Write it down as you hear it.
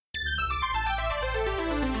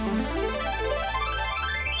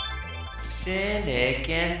Cynic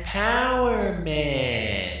Empowerment.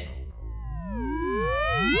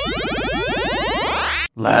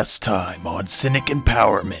 Last time on Cynic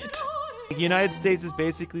Empowerment. The United States is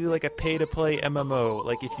basically like a pay-to-play MMO.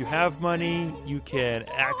 Like, if you have money, you can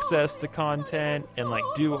access the content and, like,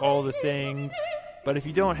 do all the things. But if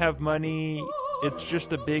you don't have money, it's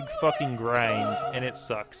just a big fucking grind, and it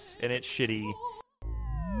sucks, and it's shitty.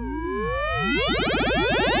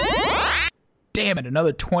 Damn it,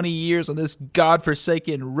 another 20 years on this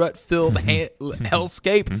godforsaken, rut-filled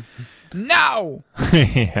hellscape. No!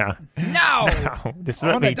 Yeah. No! Just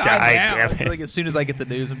I let me wanna die, now. damn it. Like, as soon as I get the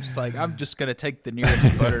news, I'm just going to take the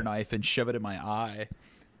nearest butter knife and shove it in my eye.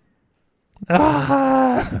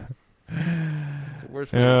 Ah. It's the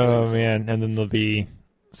worst way to Oh, kill yourself. man. And then there'll be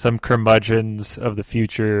some curmudgeons of the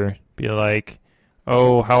future be like,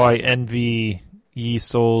 oh, how I envy ye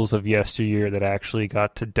souls of yesteryear that actually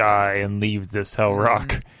got to die and leave this hell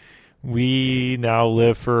rock. We now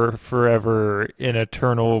live for forever in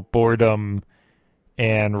eternal boredom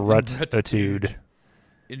and rutitude.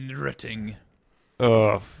 In rutting.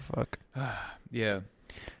 Oh, fuck. Yeah.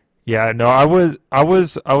 Yeah, no, I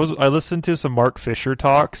listened to some Mark Fisher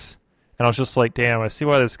talks, and I was just like, damn, I see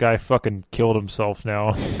why this guy fucking killed himself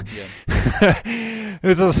now. Yeah.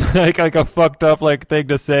 It's just like a fucked up like thing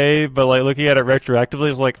to say, but like looking at it retroactively,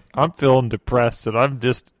 it's like I'm feeling depressed, and I'm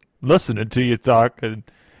just listening to you talk, and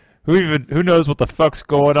who knows what the fuck's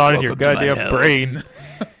going on in your Welcome to my goddamn hell. brain?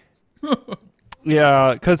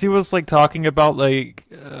 Yeah, because he was like talking about like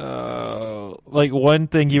one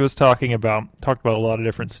thing he was talking about. Talked about a lot of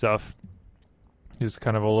different stuff. He was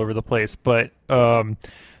kind of all over the place, but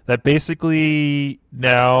that basically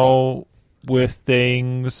now with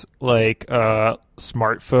things like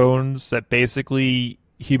smartphones, that basically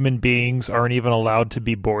human beings aren't even allowed to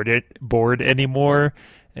be bored anymore.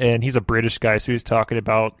 And he's a British guy, so he's talking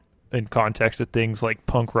about in context of things like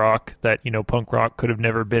punk rock, that, you know, punk rock could have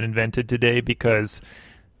never been invented today because,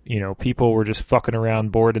 you know, people were just fucking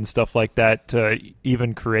around bored and stuff like that to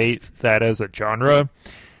even create that as a genre.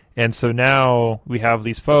 And so now we have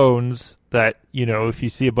these phones that, you know, if you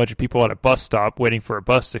see a bunch of people at a bus stop waiting for a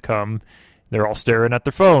bus to come, they're all staring at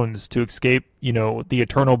their phones to escape, you know, the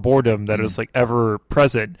eternal boredom that is like ever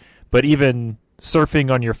present. But even surfing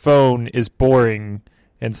on your phone is boring.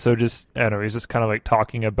 And so just, I don't know, he's just kind of like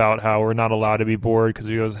talking about how we're not allowed to be bored because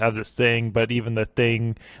we always have this thing. But even the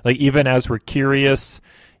thing, like even as we're curious,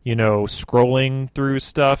 you know, scrolling through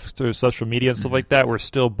stuff, through social media and stuff like that, we're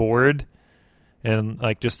still bored. And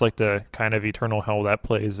like just like the kind of eternal hell that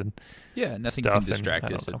plays. And Yeah, nothing stuff, can and distract I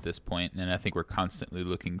don't us know. at this point, and I think we're constantly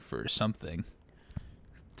looking for something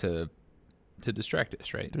to distract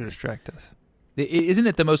us, right? to distract us. Isn't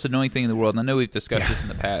it the most annoying thing in the world? And I know we've discussed this in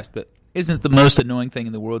the past, but isn't it the most annoying thing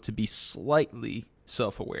in the world to be slightly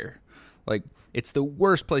self-aware? Like, it's the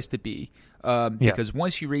worst place to be, because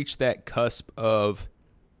once you reach that cusp of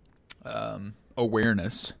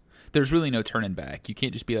awareness, there's really no turning back. You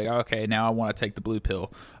can't just be like, oh, okay, now I want to take the blue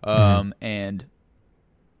pill, and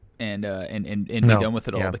be done with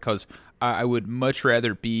it all. Yeah. Because I would much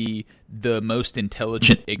rather be the most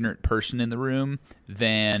intelligent, ignorant person in the room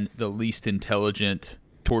than the least intelligent,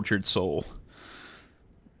 tortured soul.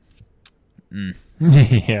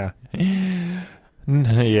 Yeah.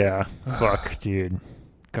 Yeah. Fuck, dude.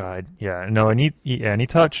 God. Yeah. No, and he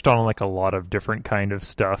touched on like a lot of different kind of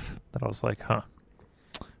stuff that I was like, huh.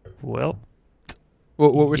 Well,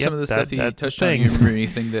 What were Yep, some of the stuff he that's the touched on? thing. You remember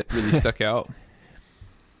anything that really stuck out?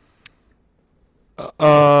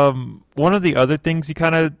 one of the other things he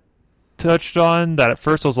kind of touched on that at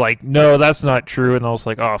first I was like, no, that's not true. And I was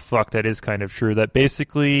like, oh, fuck, that is kind of true. That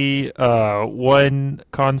basically, one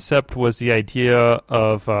concept was the idea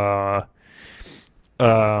of,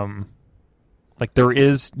 like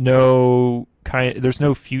there's no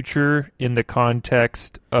future in the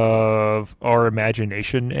context of our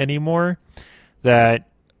imagination anymore. That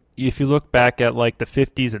if you look back at like the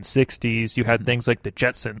 50s and 60s, you had things like the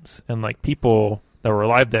Jetsons, and like people that were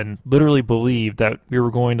alive then literally believed that we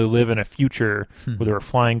were going to live in a future where there were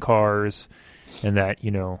flying cars, and that, you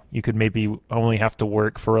know, you could maybe only have to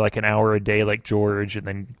work for like an hour a day like George, and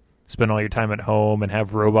then spend all your time at home and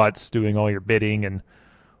have robots doing all your bidding and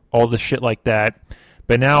all the shit like that.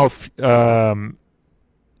 But now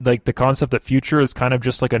like the concept of future is kind of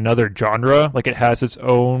just like another genre. Like it has its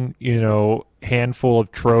own, you know, handful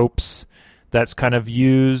of tropes that's kind of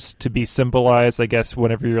used to be symbolized, I guess,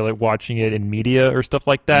 whenever you're like watching it in media or stuff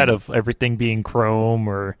like that, of everything being chrome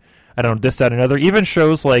or I don't know, this, that, and another. Even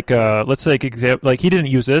shows like, let's say, like he didn't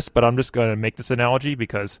use this, but I'm just going to make this analogy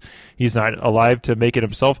because he's not alive to make it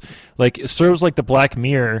himself. Like shows like the Black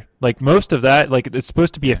Mirror, like most of that, like it's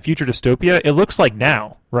supposed to be a future dystopia. It looks like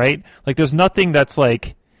now, right? Like there's nothing that's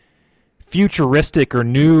like futuristic or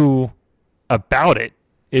new about it.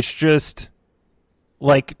 It's just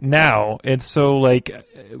like now. And so like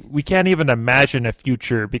we can't even imagine a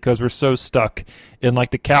future because we're so stuck in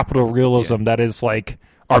like the capital realism that is like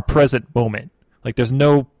our present moment. Like there's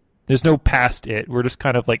no past it. We're just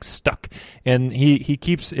kind of like stuck. And he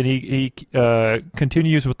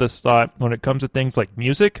continues with this thought when it comes to things like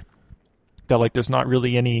music, that like there's not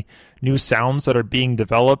really any new sounds that are being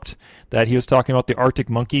developed. That he was talking about the Arctic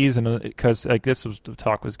Monkeys, and because like this was the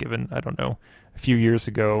talk was given, I don't know, a few years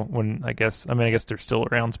ago when I guess they're still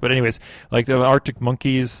around. But anyways, like the Arctic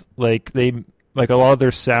Monkeys, like they like a lot of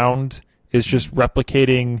their sound is just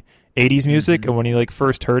replicating 80s music, and when he like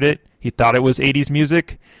first heard it, he thought it was 80s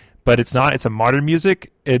music, but it's not. It's a modern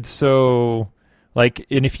music. And so like,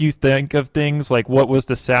 and if you think of things like what was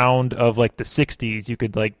the sound of like the 60s, you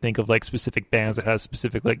could like think of like specific bands that have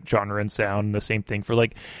specific like genre and sound, and the same thing for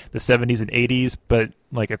like the 70s and 80s. But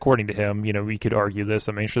like according to him, you know, we could argue this.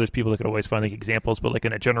 I mean, sure, there's people that could always find like examples, but like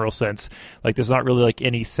in a general sense, like there's not really like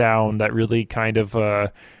any sound that really kind of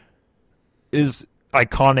is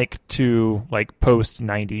iconic to like post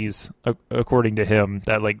 90s according to him,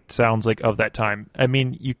 that like sounds like of that time. I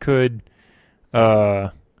mean, you could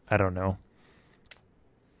I don't know,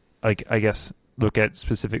 like I guess look at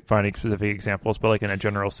finding specific examples, but like in a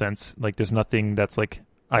general sense, like there's nothing that's like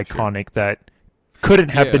iconic that couldn't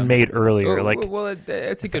have been made earlier. Well,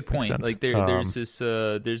 that's a good point. Like there's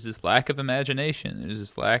this lack of imagination. There's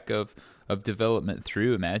this lack of development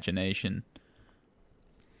through imagination.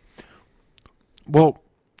 Well,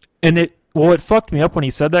 it fucked me up when he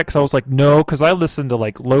said that, because I was like, no, because I listened to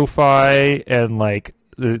like lo-fi and like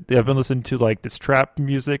I've been listening to like this trap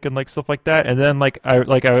music and like stuff like that, and then I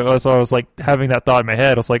was like having that thought in my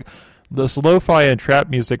head. I was like, this lo-fi and trap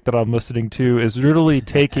music that I'm listening to is literally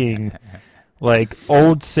taking like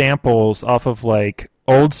old samples off of like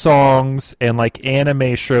old songs and like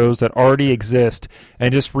anime shows that already exist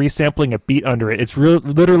and just resampling a beat under it. It's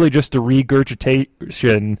literally just a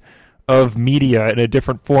regurgitation of media in a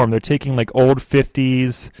different form. They're taking like old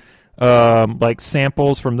 50s like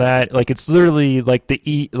samples from that. Like it's literally like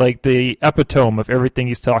the epitome of everything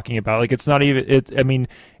he's talking about. Like it's not even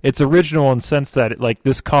it's original in the sense that like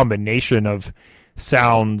this combination of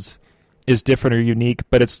sounds is different or unique,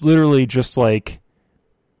 but it's literally just like,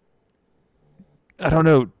 I don't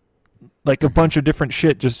know, like a bunch of different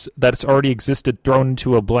shit just that's already existed thrown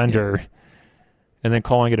into a blender. And then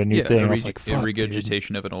calling it a new thing. I was like, fuck, a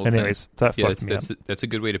regurgitation of an old Anyways, thing. That fucked me up. That's a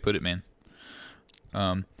good way to put it, man.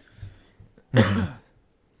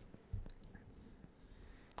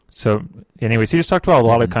 So, anyways, he just talked about a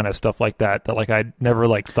lot of kind of stuff like that like I never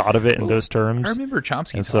like thought of it in those terms. I remember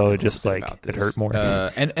Chomsky, and so it just like it hurt more.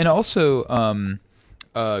 And also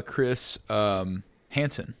Chris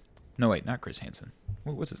Hansen. No, wait, not Chris Hansen.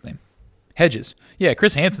 What's his name? Hedges. Yeah,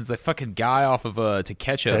 Chris Hansen's the fucking guy off of To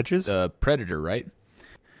Catch a Predator, right?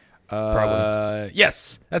 Probably.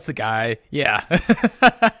 Yes, that's the guy. Yeah.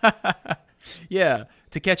 Yeah,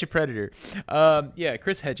 To Catch a Predator. Yeah,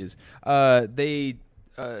 Chris Hedges. They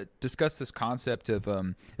discussed this concept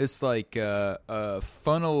of this like a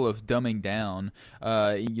funnel of dumbing down.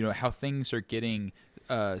 You know, how things are getting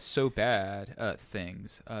so bad.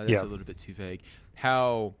 Things. That's a little bit too vague.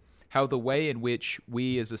 How the way in which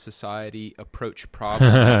we as a society approach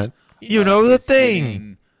problems you know the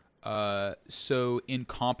thing so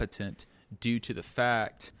incompetent due to the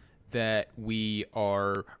fact that we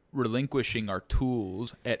are relinquishing our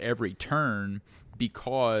tools at every turn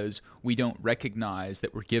because we don't recognize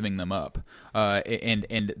that we're giving them up,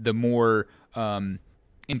 and the more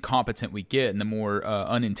incompetent we get and the more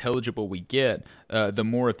unintelligible we get, the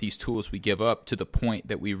more of these tools we give up, to the point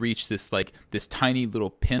that we reach this tiny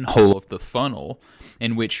little pinhole of the funnel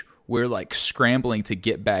in which we're like scrambling to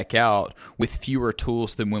get back out with fewer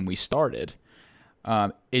tools than when we started.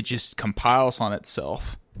 It just compiles on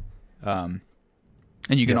itself. And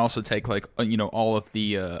you can also take like, you know, all of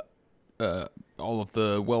the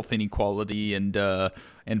wealth inequality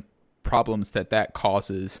and problems that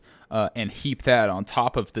causes, and heap that on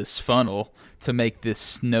top of this funnel to make this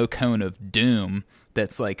snow cone of doom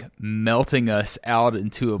that's like melting us out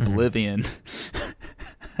into oblivion.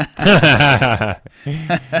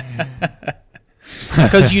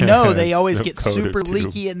 Because you know they always get super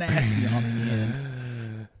leaky and nasty on the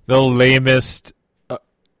end. The lamest,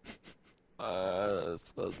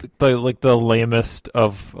 the lamest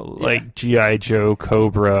of like G.I. Joe,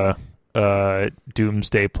 Cobra,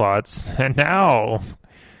 doomsday plots. And now,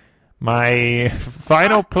 my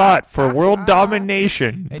final plot for world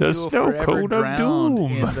domination: and the you will snow forever cone of drown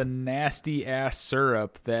doom. in the nasty ass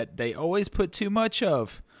syrup that they always put too much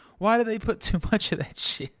of. Why do they put too much of that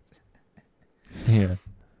shit? Yeah.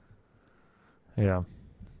 Yeah.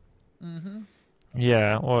 Mm-hmm.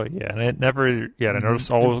 Yeah, well, yeah, and it never, yeah, and it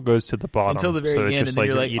just all goes to the bottom Until the very so it's end, just and then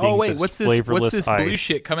you're like, eating oh wait, what's this flavorless blue ice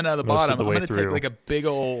shit coming out of the most bottom? of the I'm way gonna take through. like a big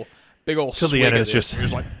old Till swig the end, of it's this. just And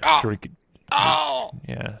you're just like, drink. oh,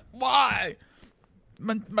 Yeah, why?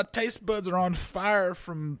 My taste buds are on fire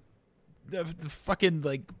from the fucking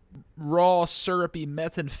like raw syrupy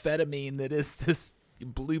methamphetamine that is this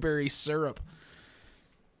blueberry syrup.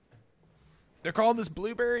 They're calling this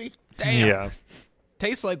blueberry? Damn. yeah.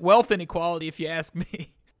 Tastes like wealth inequality, if you ask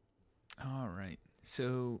me. All right.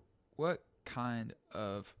 So, what kind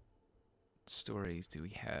of stories do we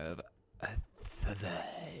have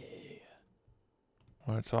today?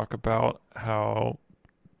 I want to talk about how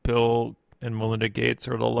Bill and Melinda Gates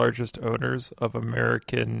are the largest owners of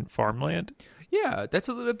American farmland. Yeah, that's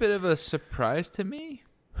a little bit of a surprise to me.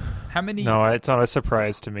 How many? No, it's not a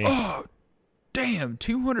surprise to me. Oh, damn!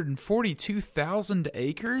 242,000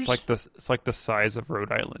 acres. It's like the size of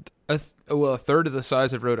Rhode Island. A third of the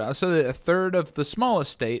size of Rhode Island. So a third of the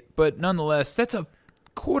smallest state, but nonetheless, that's a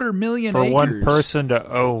 250,000 For acres. one person to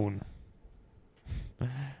own.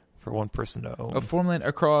 For one person to own. Of farmland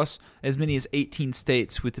across as many as 18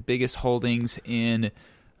 states, with the biggest holdings in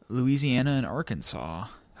Louisiana and Arkansas.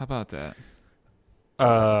 How about that?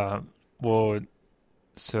 Well,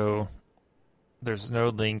 so there's no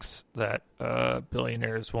links that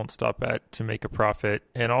billionaires won't stop at to make a profit,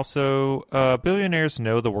 and also billionaires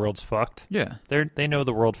know the world's fucked. Yeah, They know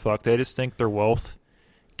the world fucked. They just think their wealth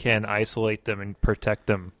can isolate them and protect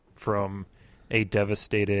them from a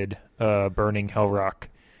devastated, burning hell rock.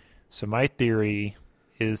 So my theory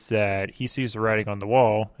is that he sees the writing on the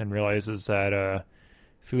wall and realizes that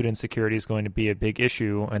food insecurity is going to be a big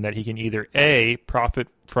issue, and that he can either A, profit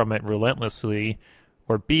from it relentlessly,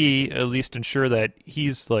 or B, at least ensure that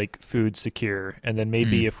he's like food secure. And then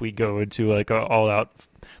maybe if we go into like a all out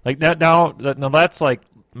like that now that's like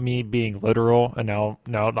me being literal, and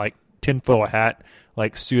now like tinfoil hat,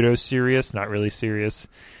 like pseudo serious, not really serious.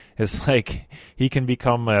 It's like he can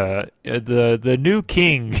become the new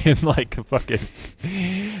king in like a fucking.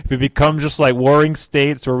 If it becomes just like warring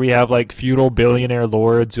states where we have like feudal billionaire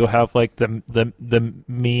lords, you'll have like the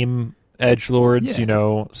meme edgelords,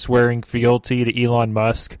 Yeah. Swearing fealty to Elon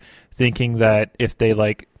Musk, thinking that if they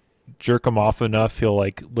like jerk him off enough, he'll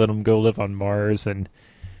like let him go live on Mars and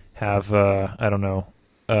have I don't know,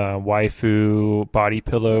 waifu body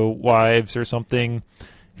pillow wives or something.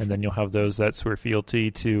 And then you'll have those that swear fealty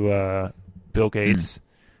to Bill Gates.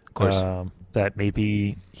 Of course. That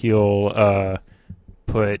maybe he'll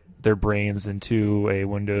put their brains into a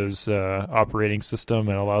Windows operating system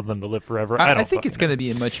and allow them to live forever. I think it's going to be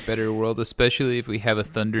a much better world, especially if we have a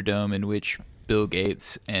Thunderdome in which Bill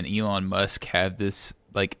Gates and Elon Musk have this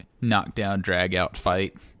like knockdown, drag out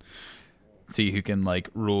fight. See who can like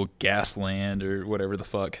rule Gasland or whatever the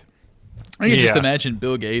fuck. I can just imagine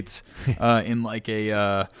Bill Gates in like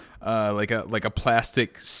a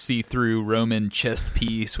plastic see-through Roman chest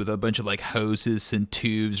piece with a bunch of like hoses and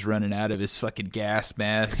tubes running out of his fucking gas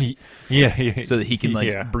mask. Yeah. So that he can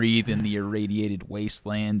like breathe in the irradiated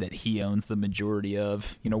wasteland that he owns the majority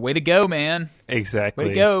of. Way to go, man! Exactly. Way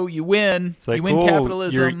to go! You win. It's like, you win cool.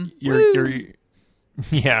 Capitalism.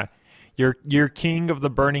 You're king of the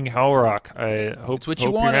burning hell rock. I hope it's what you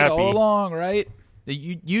hope wanted you're happy. all along, right?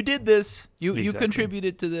 You did this. You Exactly.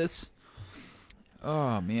 contributed to this.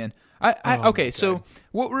 Oh man. Okay, so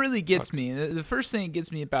what really gets me, the first thing that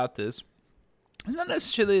gets me about this is not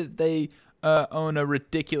necessarily that they own a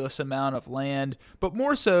ridiculous amount of land, but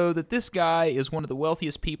more so that this guy is one of the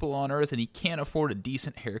wealthiest people on earth and he can't afford a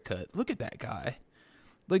decent haircut. Look at that guy.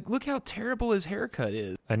 Like, look how terrible his haircut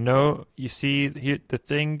is. I know. You see, the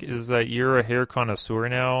thing is that you're a hair connoisseur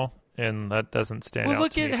now, and that doesn't stand out. Well,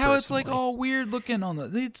 look to at me how personally. it's like all weird looking on the.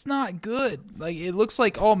 It's not good. Like it looks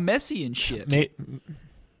like all messy and shit.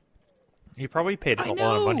 He probably paid a I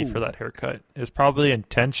lot of money know. for that haircut. It's probably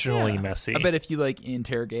intentionally messy. I bet if you like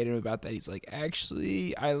interrogate him about that, he's like,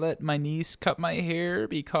 "Actually, I let my niece cut my hair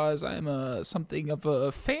because I'm something of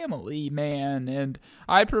a family man, and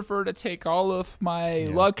I prefer to take all of my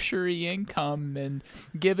luxury income and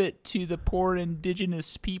give it to the poor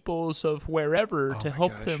indigenous peoples of wherever to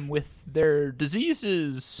help them with their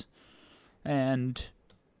diseases and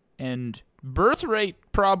birth rate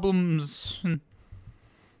problems."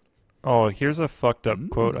 Oh, here's a fucked up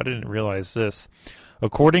quote. I didn't realize this.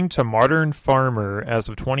 According to Modern Farmer, as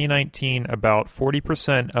of 2019, about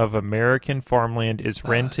 40% of American farmland is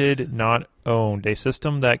rented, not owned, a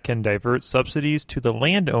system that can divert subsidies to the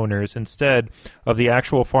landowners instead of the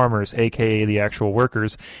actual farmers, aka the actual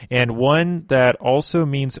workers, and one that also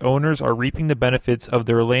means owners are reaping the benefits of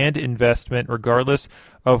their land investment regardless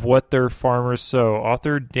of what their farmers sow.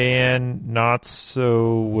 Author Dan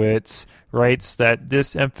Notzowitz writes that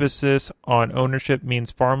this emphasis on ownership means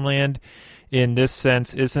farmland in this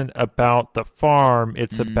sense isn't about the farm,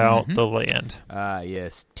 it's about the land.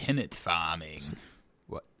 Yes, tenant farming.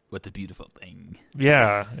 What a beautiful thing.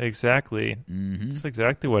 Yeah, exactly. That's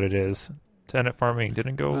exactly what it is. Tenant farming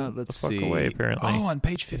didn't go the fuck away, apparently. Oh, on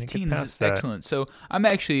page 15, this is excellent. So I'm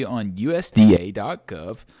actually on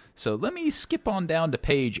USDA.gov. So let me skip on down to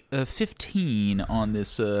page 15 on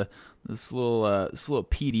this little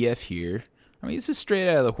PDF here. I mean, this is straight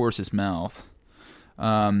out of the horse's mouth.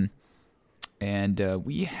 And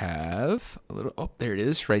we have a little... Oh, there it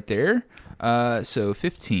is, right there. So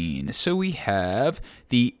 15. So we have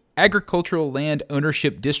the agricultural land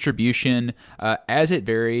ownership distribution as it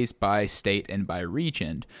varies by state and by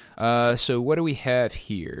region. So what do we have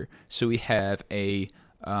here? So we have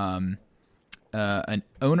an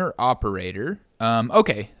owner-operator.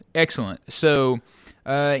 Okay, excellent. So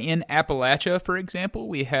in Appalachia, for example,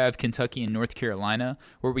 we have Kentucky and North Carolina,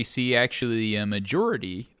 where we see actually a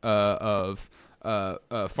majority of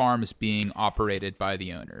farms being operated by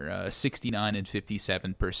the owner, 69 and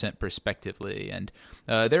 57% respectively. And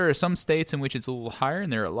there are some states in which it's a little higher,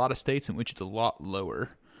 and there are a lot of states in which it's a lot lower.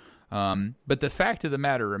 But the fact of the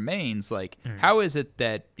matter remains, like, how is it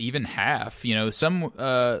that even half, some,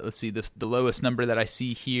 let's see, the lowest number that I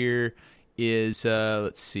see here is,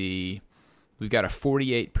 let's see, we've got a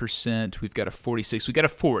 48%, we've got a 46%, we've got a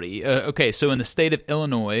 40%. Okay, so in the state of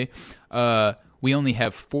Illinois, we only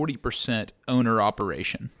have 40% owner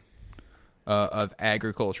operation of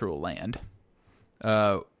agricultural land,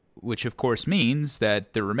 which of course means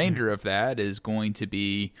that the remainder of that is going to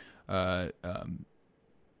be, well,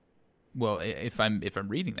 if I'm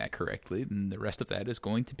reading that correctly, then the rest of that is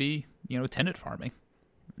going to be, tenant farming,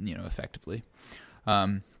 effectively.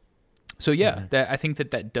 So yeah, I think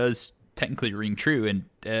that does technically ring true, and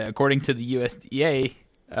according to the USDA.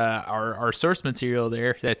 Our source material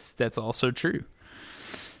there, that's also true.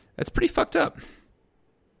 That's pretty fucked up.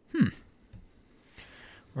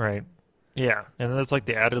 Right. Yeah. And there's like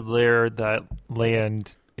the added layer that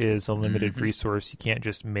land is a limited resource. You can't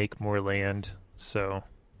just make more land. So,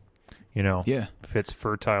 if it's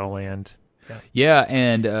fertile land. Yeah,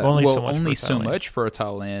 and only so much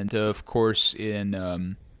fertile land. Of course,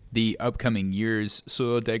 in the upcoming years,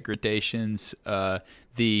 soil degradations,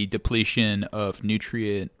 the depletion of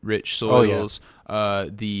nutrient-rich soils,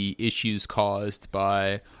 the issues caused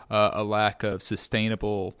by a lack of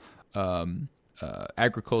sustainable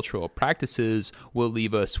agricultural practices will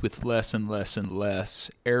leave us with less and less and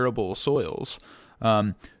less arable soils.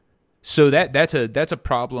 So that's a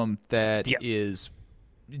problem that is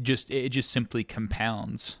just simply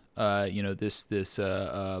compounds. This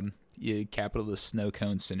capitalist snow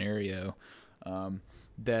cone scenario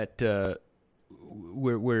that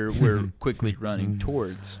we're quickly running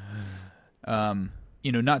towards.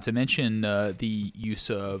 Not to mention the use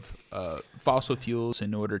of fossil fuels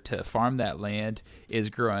in order to farm that land is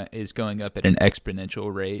going up at an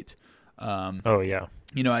exponential rate.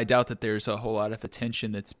 I doubt that there's a whole lot of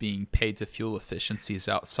attention that's being paid to fuel efficiencies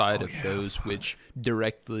outside of those which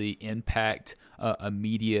directly impact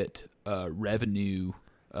immediate revenue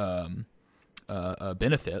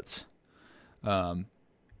benefits.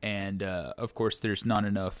 And of course, there's not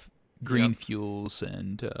enough green fuels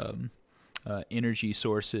and energy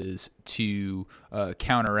sources to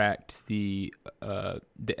counteract the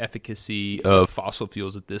efficacy of fossil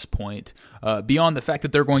fuels at this point, beyond the fact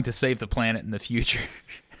that they're going to save the planet in the future.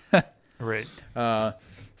 Right.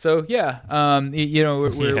 So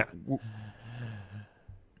we're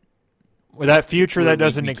with that future that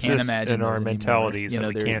doesn't exist in our mentalities, we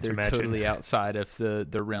can't they're imagine. Totally outside of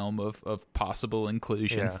the realm of possible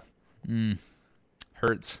inclusion.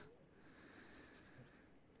 Hurts.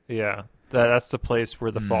 Yeah, that's the place where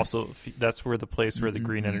the that's where the place where the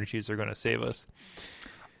green energies are going to save us.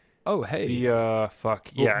 Oh, hey.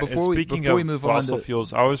 Before we move fossil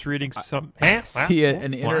fuels, I was reading some... see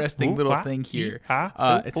an interesting little thing here.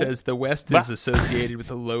 It says the West is associated with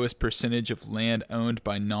the lowest percentage of land owned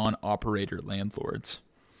by non-operator landlords.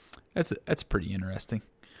 That's pretty interesting.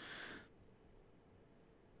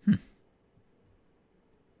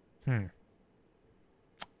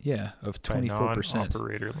 Yeah, of 24%.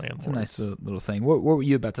 Non-operator landlords. That's a nice little thing. What were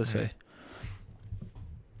you about to say?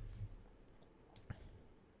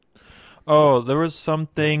 Oh, there was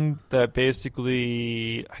something that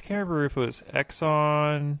basically, I can't remember if it was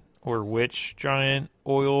Exxon or which giant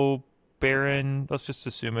oil baron. Let's just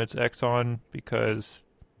assume it's Exxon because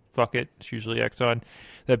fuck it, it's usually Exxon.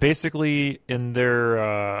 That basically in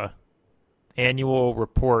their annual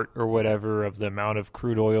report or whatever of the amount of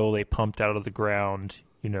crude oil they pumped out of the ground,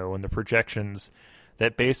 and the projections,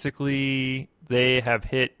 that basically they have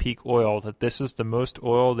hit peak oil, that this is the most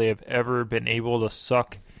oil they have ever been able to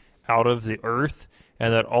suck out of the earth,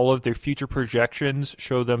 and that all of their future projections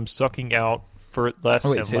show them sucking out for less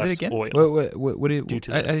and say less that again? oil. What did, due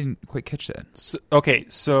to I this. didn't quite catch that.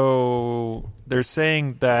 So they're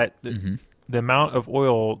saying that the amount of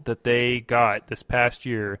oil that they got this past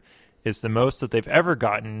year is the most that they've ever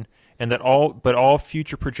gotten, and that all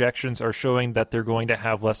future projections are showing that they're going to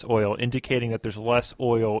have less oil, indicating that there's less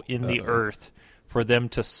oil in the earth for them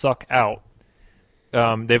to suck out.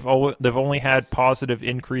 They've only had positive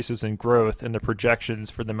increases in growth in the projections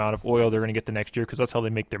for the amount of oil they're going to get the next year, because that's how they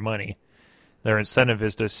make their money. Their incentive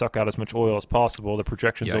is to suck out as much oil as possible. The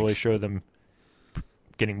projections always show them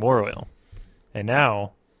getting more oil. And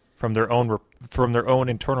now, from their own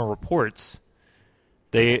internal reports,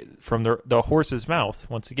 from the horse's mouth,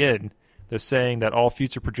 once again, they're saying that all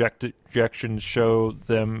future projections show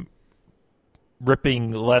them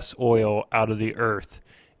ripping less oil out of the earth,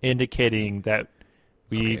 indicating that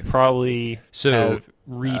we probably have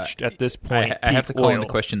reached at this point. I have to call oil. into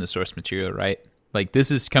question the source material, right? Like,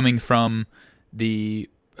 this is coming from the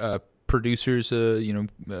producers,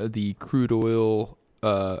 the crude oil,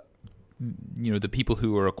 the people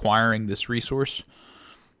who are acquiring this resource.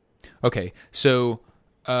 Okay, so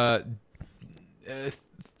throughout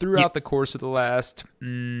the course of the last,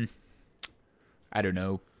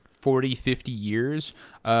 40, 50 years,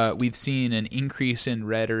 we've seen an increase in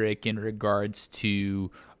rhetoric in regards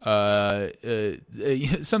to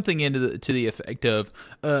something to the effect of,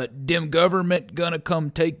 "Dem government gonna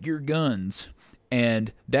come take your guns."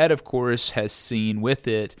 And that, of course, has seen with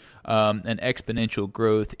it an exponential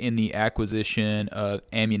growth in the acquisition of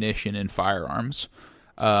ammunition and firearms.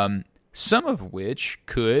 Some of which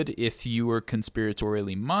could, if you were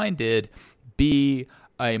conspiratorially minded, be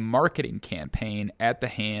a marketing campaign at the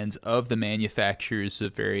hands of the manufacturers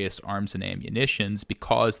of various arms and ammunitions,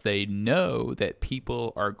 because they know that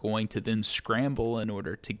people are going to then scramble in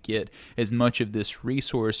order to get as much of this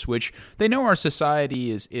resource, which they know our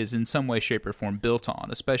society is in some way, shape, or form built on,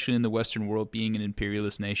 especially in the Western world, being an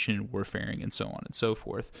imperialist nation, warfaring, and so on and so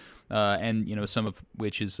forth. And some of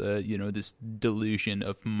which is this delusion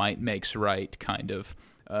of might makes right kind of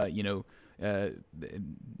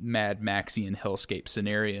Mad Maxian hellscape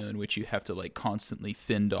scenario in which you have to constantly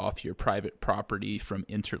fend off your private property from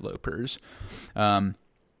interlopers.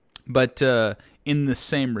 But in the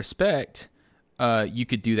same respect, you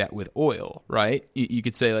could do that with oil, right? You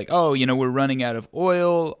could say we're running out of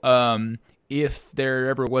oil. If there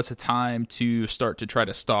ever was a time to start to try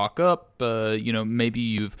to stock up, maybe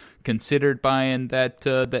you've considered buying that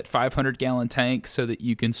 500-gallon tank so that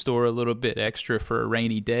you can store a little bit extra for a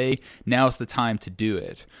rainy day. Now's the time to do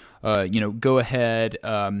it. Go ahead.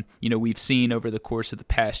 We've seen over the course of the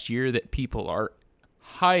past year that people are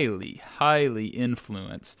highly, highly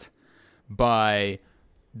influenced by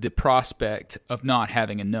the prospect of not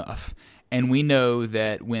having enough. And we know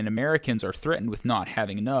that when Americans are threatened with not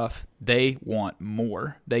having enough, they want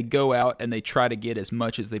more. They go out and they try to get as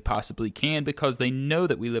much as they possibly can, because they know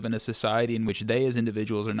that we live in a society in which they as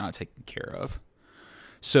individuals are not taken care of.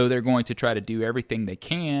 So they're going to try to do everything they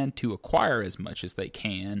can to acquire as much as they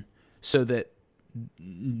can, so that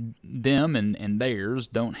them and theirs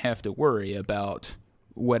don't have to worry about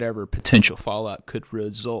whatever potential fallout could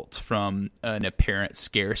result from an apparent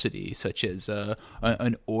scarcity, such as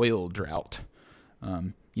an oil drought,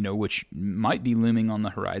 which might be looming on the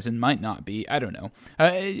horizon, might not be. I don't know.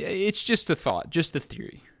 It's just a thought, just a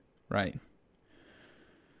theory, right?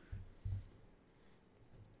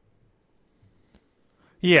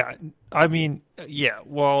 Yeah, I mean, yeah.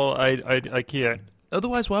 Well, I can't.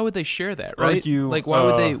 Otherwise, why would they share that, right? Argue,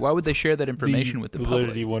 why would they share that information with the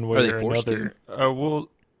validity public? One way Are they or forced another. to?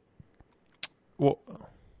 Well,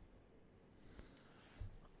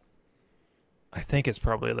 I think it's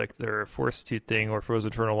probably their forced to thing, or if it was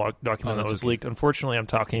an internal document that was leaked. Unfortunately, I'm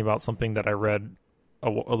talking about something that I read a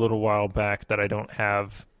little while back that I don't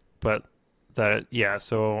have, but that, yeah.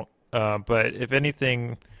 So, but if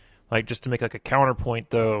anything, just to make a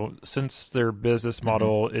counterpoint, though, since their business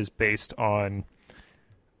model is based on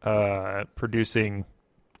producing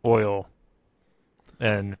oil,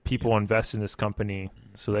 and people invest in this company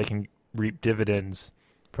so they can reap dividends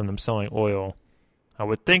from them selling oil, I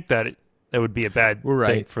would think that that would be a bad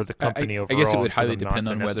thing for the company overall. I guess it would highly depend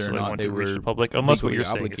on whether or not they were the public, unless what you're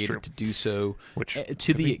saying obligated is true. to do so, Which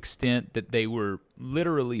to the extent that they were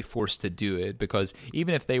literally forced to do it. Because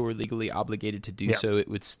even if they were legally obligated to do so, it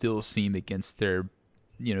would still seem against their,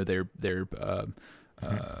 in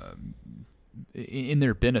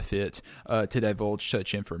their benefit to divulge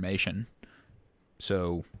such information.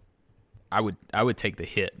 So I would take the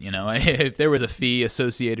hit. If there was a fee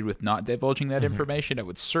associated with not divulging that information, I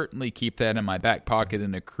would certainly keep that in my back pocket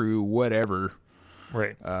and accrue whatever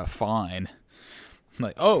fine.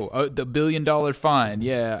 Like, the $1 billion fine.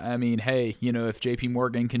 Yeah, I mean, hey, if JP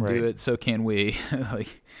Morgan can do it, so can we.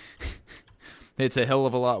 Like, it's a hell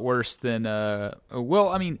of a lot worse than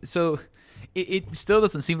so it still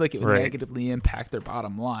doesn't seem like it would negatively impact their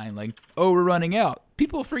bottom line. Like, we're running out.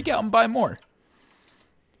 People freak out and buy more.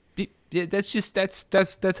 That's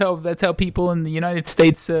how people in the United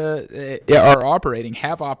States are operating,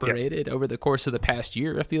 have operated over the course of the past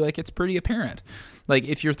year. I feel like it's pretty apparent. Like,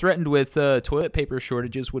 if you're threatened with toilet paper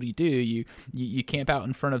shortages, what do? You camp out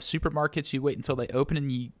in front of supermarkets. You wait until they open,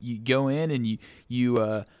 and you go in and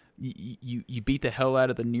you beat the hell out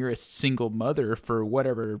of the nearest single mother for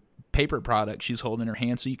whatever paper product she's holding in her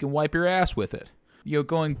hand, so you can wipe your ass with it.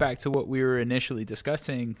 Going back to what we were initially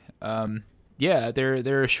discussing.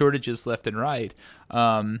 There are shortages left and right.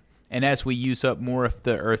 And as we use up more of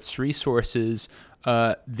the Earth's resources,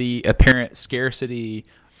 the apparent scarcity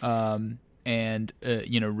and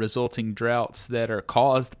resulting droughts that are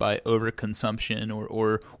caused by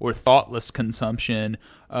overconsumption or thoughtless consumption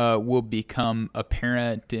will become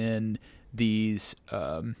apparent in these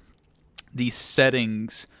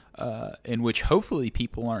settings in which hopefully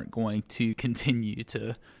people aren't going to continue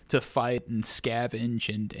to fight and scavenge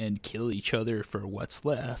and kill each other for what's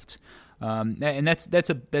left, and that's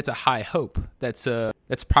a high hope. That's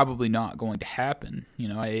probably not going to happen.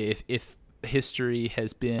 If history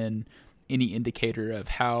has been any indicator of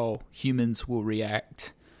how humans will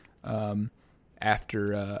react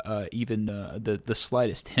after even the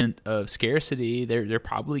slightest hint of scarcity, they're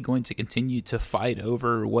probably going to continue to fight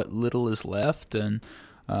over what little is left and.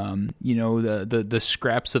 The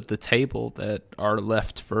scraps of the table that are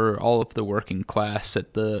left for all of the working class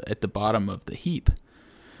at the bottom of the heap.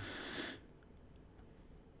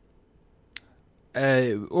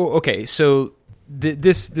 Okay, so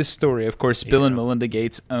this story, of course, Bill and Melinda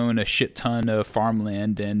Gates own a shit ton of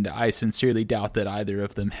farmland, and I sincerely doubt that either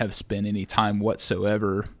of them have spent any time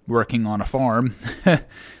whatsoever working on a farm.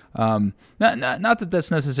 Not that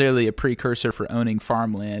that's necessarily a precursor for owning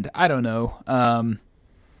farmland. I don't know.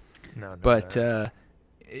 But they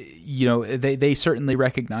certainly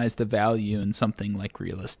recognize the value in something like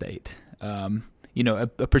real estate. A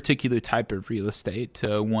particular type of real estate,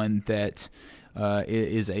 one that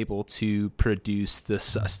is able to produce the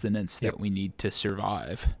sustenance that we need to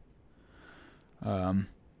survive. I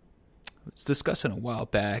was discussing a while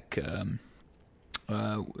back.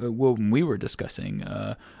 When we were discussing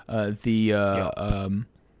the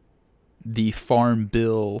Farm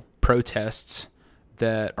Bill protests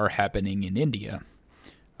that are happening in India,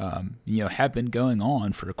 have been going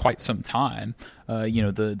on for quite some time.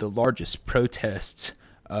 The largest protests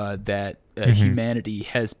that humanity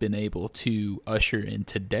has been able to usher in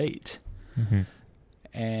to date.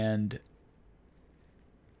 And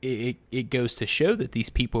it goes to show that these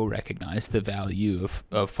people recognize the value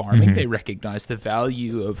of farming. They recognize the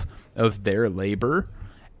value of their labor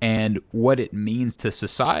and what it means to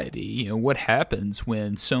society. What happens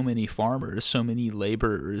when so many farmers, so many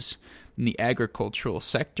laborers in the agricultural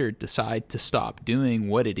sector decide to stop doing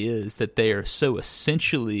what it is that they are so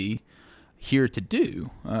essentially here to do,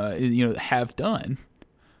 have done.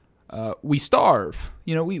 We starve.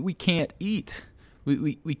 We can't eat.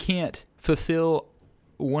 We can't fulfill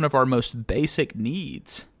one of our most basic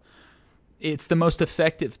needs. It's the most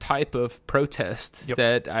effective type of protest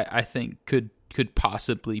that I think could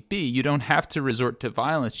possibly be. You don't have to resort to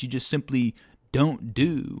violence. You just simply don't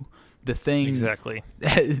do the thing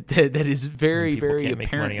that is very, very apparently needed. People can't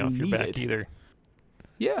make money off your back either.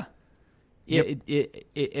 Yeah.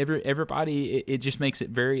 Everybody, it just makes it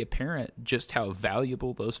very apparent just how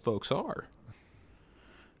valuable those folks are.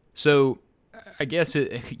 So I guess,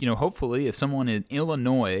 hopefully if someone in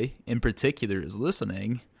Illinois in particular is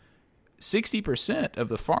listening, 60% of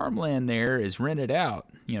the farmland there is rented out.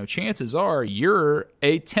 Chances are you're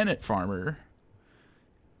a tenant farmer,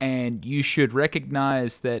 and you should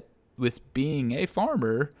recognize that with being a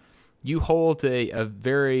farmer, you hold a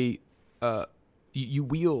very, you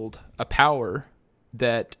wield a power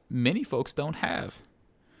that many folks don't have.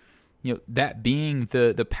 That being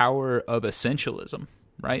the power of essentialism,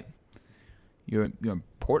 right? You're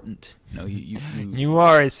important. You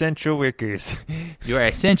are essential workers. You are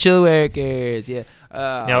essential workers. Yeah.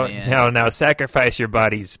 Now sacrifice your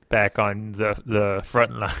bodies back on the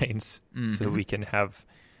front lines so we can have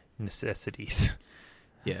necessities.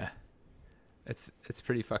 Yeah. It's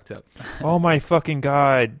pretty fucked up. Oh my fucking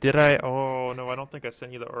god! Did I? Oh no, I don't think I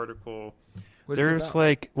sent you the article. There's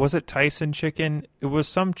was it Tyson Chicken? It was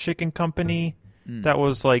some chicken company that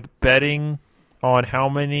was like betting on how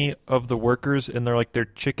many of the workers in their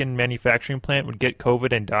chicken manufacturing plant would get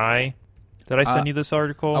COVID and die. Did I send you this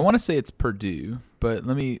article? I want to say it's Purdue, but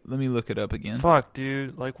let me look it up again. Fuck,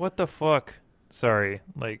 dude! What the fuck? Sorry,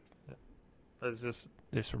 that's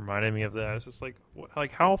just reminded me of that. It's just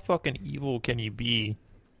how fucking evil can you be?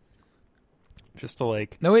 Just to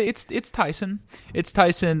No, it's Tyson. It's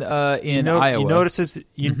Tyson in Iowa. You notice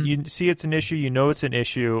you see it's an issue. You know it's an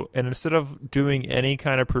issue, and instead of doing any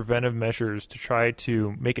kind of preventive measures to try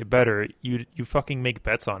to make it better, you fucking make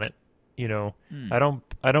bets on it. I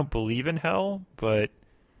don't believe in hell, but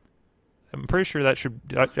I'm pretty sure that should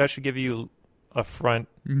give you a front,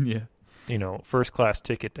 first class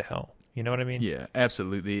ticket to hell. You know what I mean? Yeah,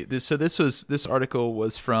 absolutely. This article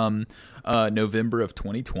was from November of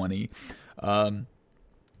 2020, and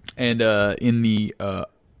in the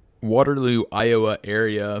Waterloo, Iowa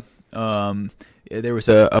area, there was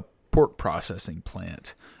a pork processing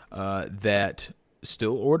plant that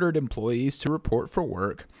still ordered employees to report for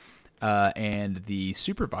work, and the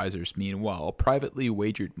supervisors, meanwhile, privately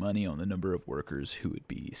wagered money on the number of workers who would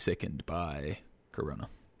be sickened by corona.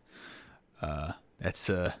 That's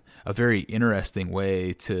a very interesting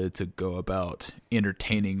way to go about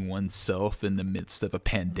entertaining oneself in the midst of a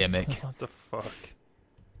pandemic. What the fuck?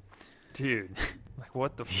 Dude,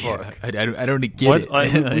 what the fuck? Yeah, I don't get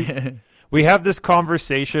it. We have this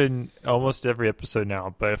conversation almost every episode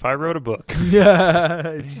now, but if I wrote a book... Yeah,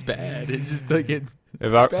 it's bad. It's just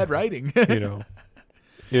bad writing. You're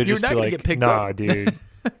not going to get picked up. Nah, dude.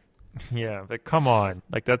 Yeah, but come on.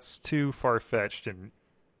 That's too far-fetched and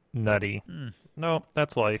nutty. No,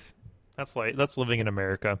 that's life. That's living in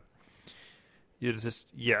America. It's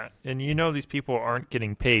just, and these people aren't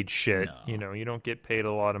getting paid shit. No. You don't get paid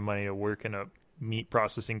a lot of money to work in a meat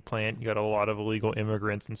processing plant. You got a lot of illegal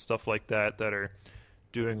immigrants and stuff like that are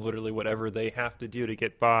doing literally whatever they have to do to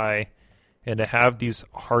get by, and to have these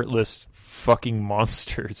heartless fucking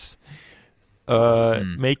monsters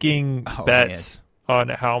making bets on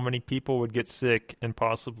how many people would get sick and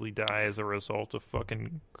possibly die as a result of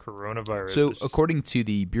fucking coronavirus. So, according to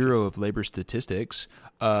the Bureau of Labor Statistics,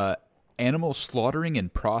 animal slaughtering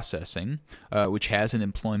and processing, which has an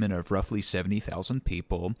employment of roughly 70,000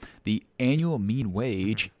 people, the annual mean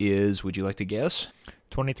wage is, would you like to guess?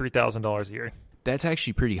 $23,000 a year. That's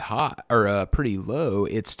actually pretty high, or pretty low.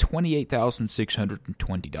 It's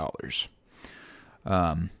 $28,620.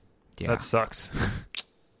 Yeah. That sucks.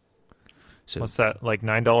 So, what's that,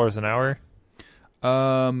 $9 an hour?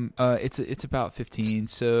 It's about 15.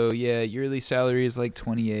 So yeah, yearly salary is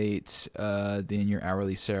 28. Then your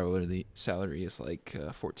hourly salary is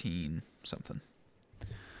 14 something.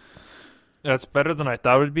 That's better than I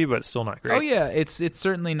thought it would be, but still not great. Oh yeah, it's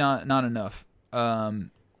certainly not enough.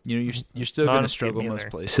 You're still going to struggle most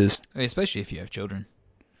places, especially if you have children.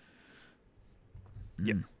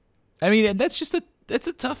 Yeah. I mean, that's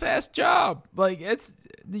a tough ass job.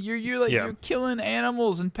 You're killing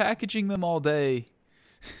animals and packaging them all day.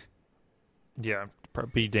 Yeah,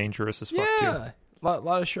 probably dangerous as fuck too. Yeah,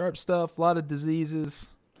 lot of sharp stuff, a lot of diseases.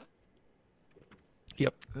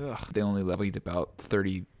 Yep. Ugh, they only levied about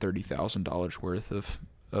 $30,000 worth of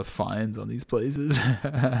fines on these places.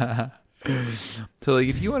 So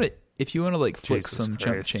if you want to flick Jesus some Christ.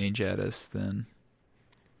 chunk change at us, then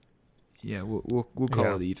yeah, we'll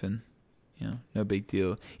call it even. No big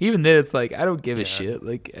deal. Even then, it's I don't give a shit.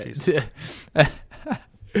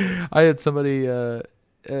 I had somebody. I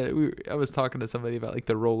was talking to somebody about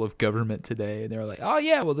the role of government today, and they were like, "Oh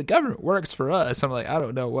yeah, well the government works for us." I'm like, "I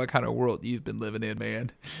don't know what kind of world you've been living in,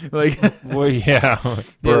 man." Well, yeah,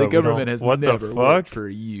 bro, the government has what never the fuck? worked for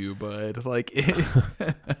you, bud.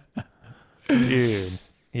 Dude.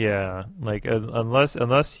 Yeah,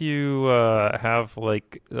 unless you have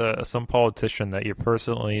some politician that you're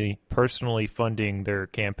personally funding their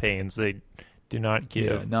campaigns, they do not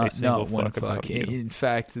give a single fuck about you. In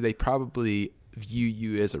fact, they probably view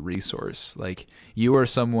you as a resource. You are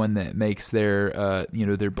someone that makes their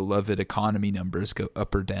their beloved economy numbers go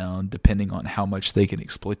up or down depending on how much they can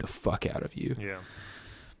exploit the fuck out of you. Yeah.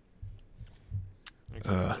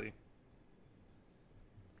 Exactly.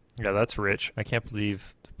 Yeah, that's rich. I can't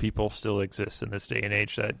believe people still exist in this day and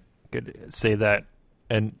age that could say that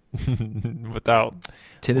and without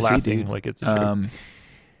Tennessee, laughing dude. like it's a joke.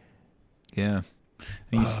 Yeah.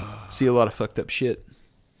 And you see a lot of fucked up shit.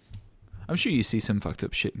 I'm sure you see some fucked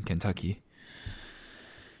up shit in Kentucky.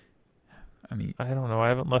 I mean, I don't know. I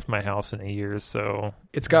haven't left my house in a year, so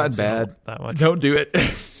it's gotten not bad. that much. Don't do it.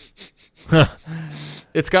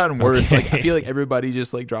 It's gotten worse. Okay. Like I feel like everybody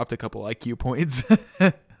just like dropped a couple IQ points.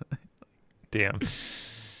 Damn.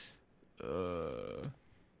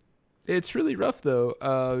 It's really rough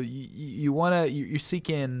though. You're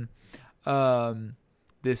seeking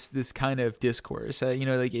this kind of discourse.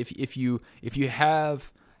 Like if you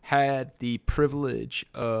have had the privilege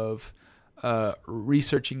of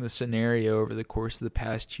researching the scenario over the course of the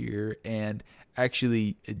past year and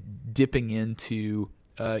actually dipping into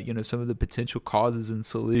some of the potential causes and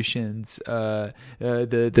solutions,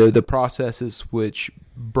 the processes which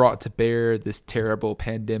brought to bear this terrible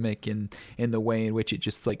pandemic and in the way in which it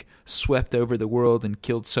just like swept over the world and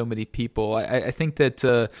killed so many people. I think that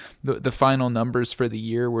the final numbers for the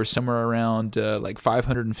year were somewhere around like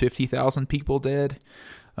 550,000 people dead.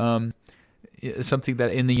 Something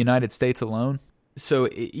that in the United States alone. So,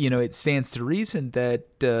 it stands to reason that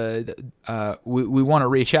we want to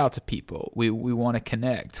reach out to people. We want to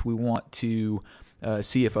connect. We want to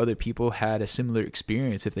see if other people had a similar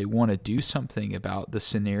experience, if they want to do something about the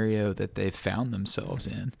scenario that they've found themselves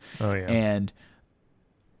in. Oh, yeah. And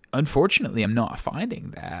unfortunately, I'm not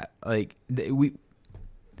finding that. Like,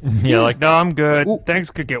 like, no, I'm good. Well,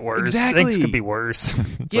 things could get worse. exactly. Things could be worse.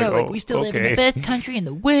 It's yeah, like, we still live in the best country in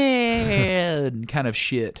the world kind of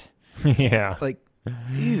shit. Yeah. Like,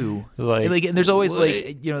 ew. Like, And there's always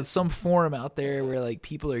like, some forum out there where like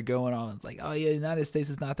people are going on. It's like, oh yeah, the United States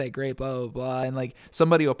is not that great, blah, blah, blah. And like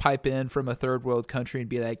somebody will pipe in from a third world country and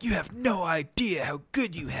be like, you have no idea how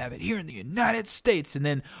good you have it here in the United States. And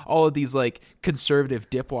then all of these like conservative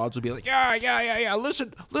dipwads will be like, yeah.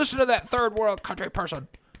 Listen to that third world country person.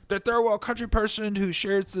 The third world country person who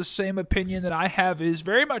shares the same opinion that I have is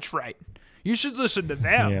very much right. You should listen to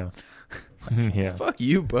them. yeah. Yeah. Fuck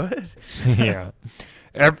you, bud. Yeah.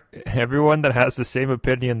 Everyone that has the same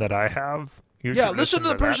opinion that I have. You should listen to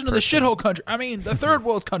the person in the shithole country. I mean, the third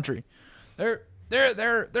world country. They're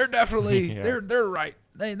definitely Yeah. they're right.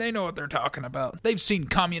 They know what they're talking about. They've seen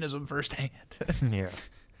communism firsthand. Yeah.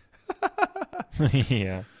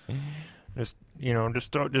 Yeah. Just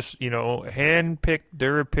handpick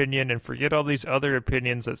their opinion and forget all these other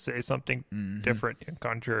opinions that say something different and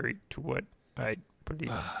contrary to what I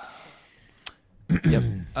believe. Yep.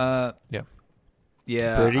 Yeah.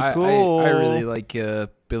 Yeah. Pretty cool. I really like Bill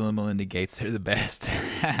and Melinda Gates. They're the best.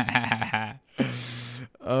 Yeah.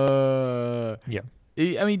 I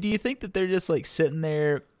mean, do you think that they're just like sitting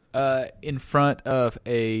there in front of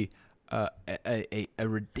a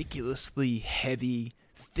ridiculously heavy,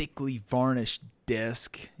 thickly varnished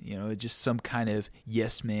desk, just some kind of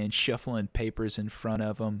yes man shuffling papers in front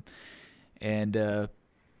of them, and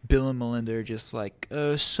Bill and Melinda are just like,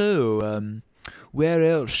 where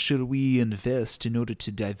else should we invest in order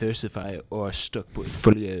to diversify our stock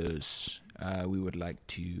portfolios? We would like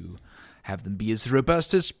to have them be as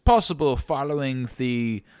robust as possible following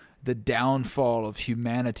the downfall of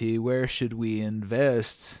humanity. Where should we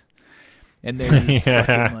invest? And there's this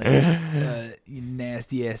fucking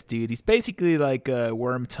nasty ass dude. He's basically like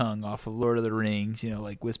Worm Tongue off of Lord of the Rings,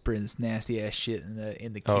 like whispering this nasty ass shit in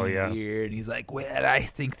the king's ear. And he's like, "Well, I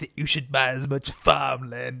think that you should buy as much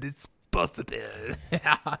farmland as possible."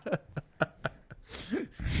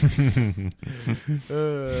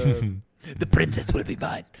 The princess will be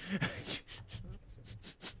mine.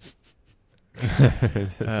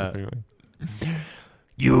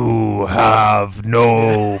 You have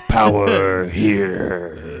no power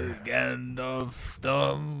here. Gandalf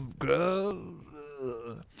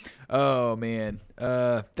Oh man,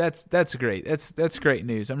 that's great. That's great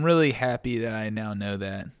news. I'm really happy that I now know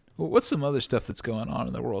that. Well, what's some other stuff that's going on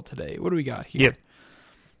in the world today? What do we got here?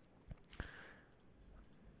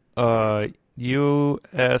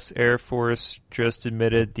 U.S. Air Force just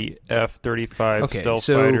admitted the F-35 stealth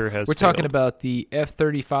so fighter has we're talking failed. about the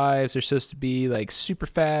F-35s. They're supposed to be like super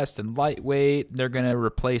fast and lightweight. They're going to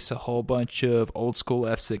replace a whole bunch of old school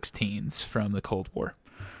F-16s from the Cold War,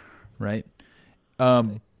 right?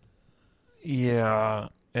 Yeah,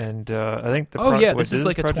 and I think this is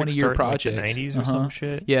like a 20-year project. In the 90s or some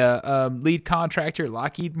shit. Yeah, lead contractor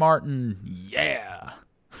Lockheed Martin. Yeah,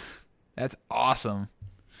 that's awesome.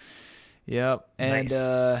 Yep, and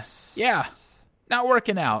Nice. not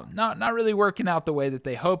working out. Not really working out the way that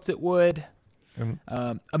they hoped it would.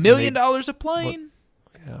 $1 million a plane.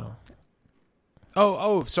 Yeah.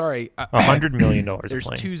 Oh, sorry. $100 million. There's a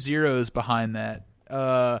plane. 2 zeros behind that.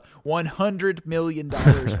 $100 million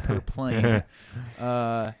per plane.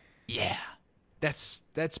 Yeah, that's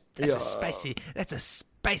a spicy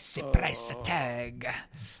price tag.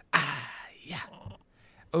 Yeah.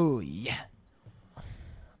 Oh yeah.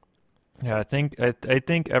 Yeah, I think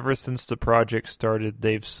ever since the project started,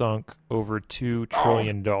 they've sunk over $2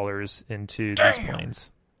 trillion into these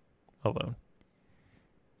planes alone.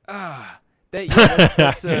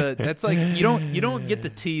 That's like you don't get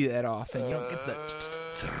the T that often. You don't get the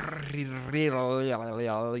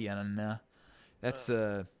that's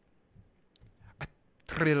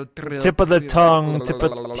tip of the tongue, tip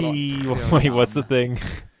of the T. Wait, what's the thing?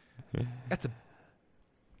 That's a.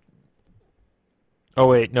 Oh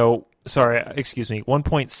wait, no. Sorry, excuse me.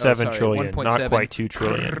 1.7 trillion, 1.7 not quite 2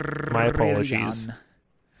 trillion. My apologies.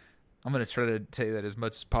 I'm gonna try to say that as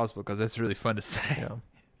much as possible because that's really fun to say. Yeah.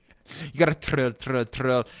 You gotta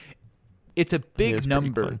trill. It's a big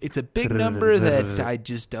number. It's a big number that I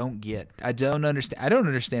just don't get. I don't understand. I don't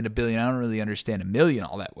understand a billion. I don't really understand a million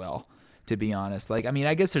all that well, to be honest. Like, I mean,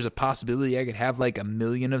 I guess there's a possibility I could have like a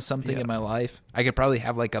million of something in my life. I could probably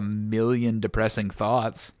have like a million depressing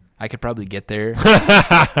thoughts. I could probably get there.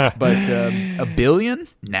 But a billion?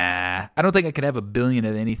 Nah. I don't think I could have a billion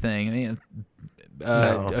of anything. I mean,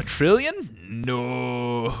 No. A trillion?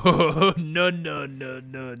 No.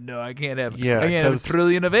 No. I can't have a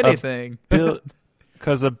trillion of anything.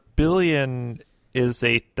 Because a billion is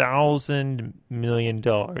 $1,000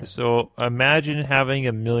 million. So imagine having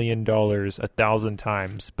 $1 million 1,000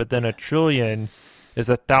 times, but then a trillion is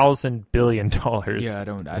 $1,000 billion. Yeah,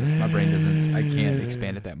 my brain doesn't. I can't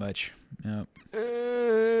expand it that much. No.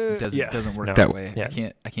 It doesn't work that way.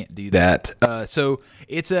 Yeah. I can't do that. So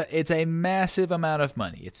it's a massive amount of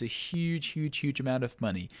money. It's a huge amount of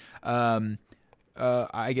money.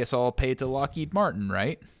 I guess I'll pay it to Lockheed Martin,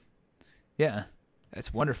 right? Yeah,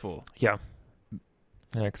 that's wonderful. Yeah,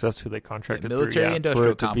 because that's who they contracted military industrial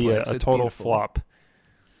for it to complex. be a total flop.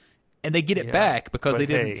 And they get it back because they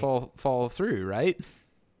didn't fall through, right?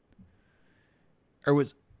 Or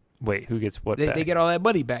was wait, who gets what back? They get all that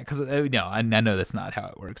money back because no, I know that's not how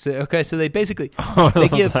it works. Okay, so they basically they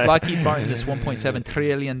give Lockheed Martin this $1.7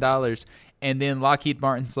 trillion, and then Lockheed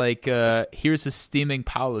Martin's like, here's a steaming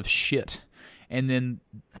pile of shit, and then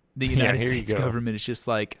the United States government is just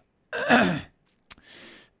like,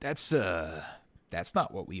 that's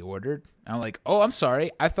not what we ordered. And I'm like, oh, I'm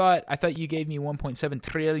sorry. I thought you gave me $1.7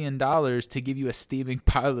 trillion to give you a steaming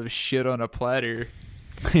pile of shit on a platter.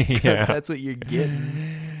 Yeah, that's what you're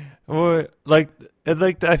getting. Well, I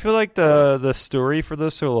feel like the story for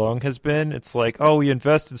this so long has been, it's like, oh, we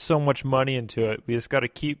invested so much money into it. We just got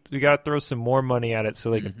to throw some more money at it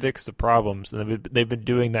so they can fix the problems. And they've been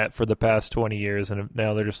doing that for the past 20 years, and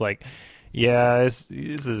now they're just like, yeah, this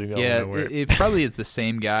isn't going anywhere. It probably is the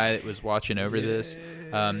same guy that was watching over this.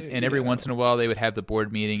 And every once in a while, they would have the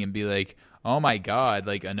board meeting and be like, "Oh my God,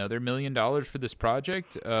 like another $1 million for this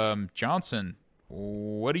project, Johnson.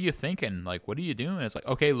 What are you thinking? Like, what are you doing?" It's like,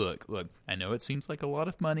 okay, look. I know it seems like a lot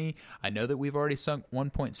of money. I know that we've already sunk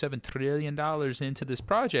 $1.7 trillion into this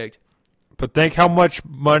project. But think how much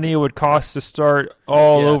money it would cost to start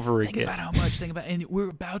all over again. Think about how much. And we're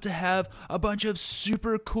about to have a bunch of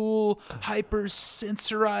super cool, hyper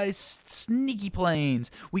sensorized, sneaky planes.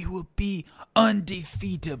 We will be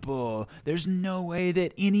undefeatable. There's no way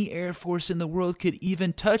that any Air Force in the world could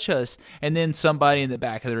even touch us. And then somebody in the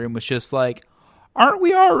back of the room was just like, aren't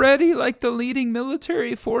we already like the leading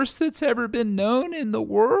military force that's ever been known in the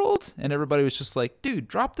world? And everybody was just like, dude,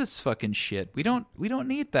 drop this fucking shit. We don't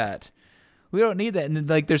need that. We don't need that. And then,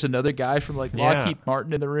 like, there's another guy from, like, Lockheed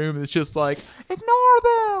Martin in the room, and it's just like, ignore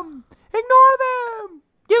them!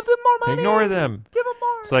 Give them more money! Ignore them! Give them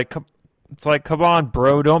more! It's like, come on,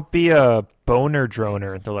 bro, don't be a boner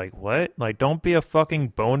droner. And they're like, what? Like, don't be a fucking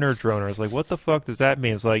boner droner. It's like, what the fuck does that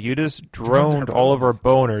mean? It's like, you just droned all of our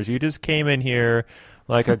boners. You just came in here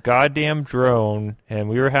like a goddamn drone, and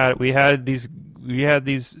we had these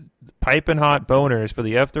piping hot boners for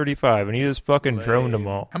the F-35, and he just fucking droned them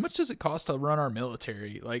all. How much does it cost to run our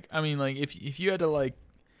military? Like, I mean, like, if you had to, like,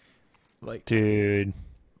 dude,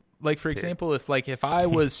 like, for example, if I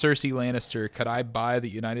was Cersei Lannister, could I buy the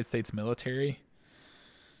United States military?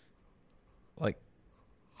 Like,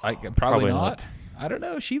 probably not. I don't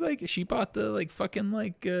know. She bought the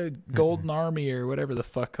fucking Golden Army or whatever the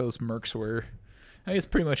fuck those mercs were. I guess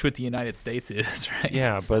pretty much what the United States is, right?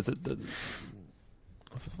 Yeah, but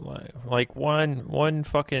like one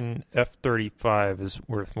fucking F-35 is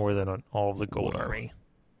worth more than all of the Gold Army,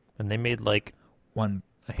 and they made like a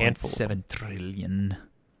handful, $1.7 trillion.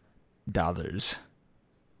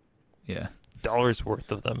 Yeah, dollars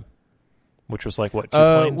worth of them. which was like what? 2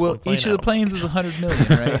 planes? Well, One plane? each of the planes was 100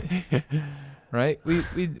 million, right? Right?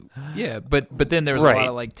 But then there was a lot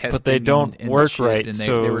of like testing. But they don't and work shit, right, and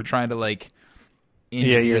so they were trying to like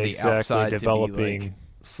engineer the exactly, outside developing... to be like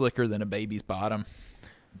slicker than a baby's bottom.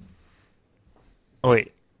 Oh,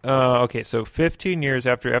 wait. Okay, so 15 years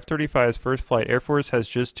after F-35's first flight, Air Force has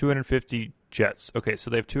just 250 jets. Okay, so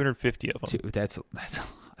they have 250 of them. That's a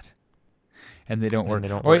lot. And they don't work.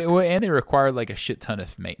 And they require like a shit ton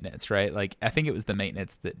of maintenance, right? Like I think it was the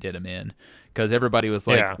maintenance that did them in, because everybody was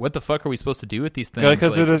like, "What the fuck are we supposed to do with these things? Like,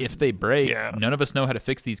 if they break, none of us know how to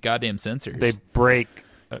fix these goddamn sensors." They break.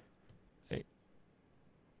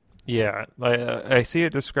 I see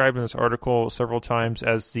it described in this article several times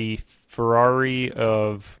as the Ferrari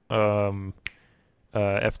of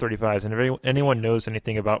F-35s. And if anyone knows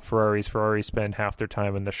anything about Ferraris spend half their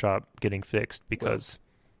time in the shop getting fixed because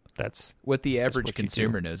that's what the average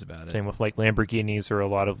consumer knows about it. Same with like Lamborghinis or a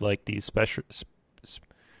lot of like these special.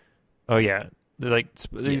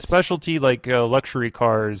 These specialty like luxury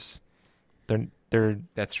cars.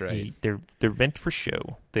 That's right. They're meant for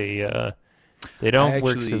show. They don't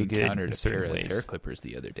work so good. I encountered a pair of hair clippers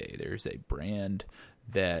the other day. There's a brand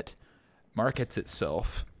that markets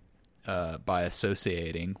itself by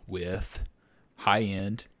associating with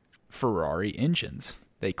high-end Ferrari engines.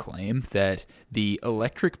 They claim that the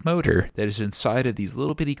electric motor that is inside of these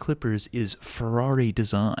little bitty clippers is Ferrari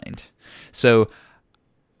designed. So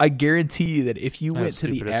I guarantee you that if you went to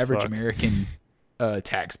the average American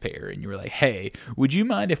taxpayer and you were like, hey, would you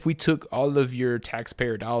mind if we took all of your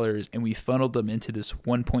taxpayer dollars and we funneled them into this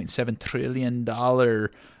 $1.7 trillion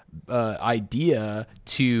idea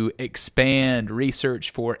to expand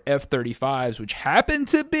research for F-35s, which happen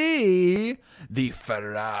to be the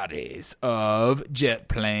Ferraris of jet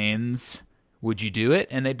planes? Would you do it?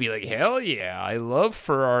 And they'd be like, hell yeah, I love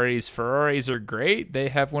Ferraris. Ferraris are great. They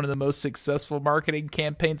have one of the most successful marketing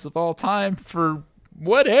campaigns of all time for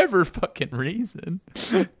whatever fucking reason.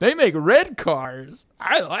 They make red cars.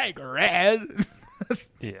 I like red.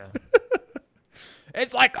 Yeah.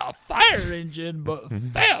 It's like a fire engine, but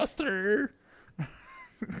faster.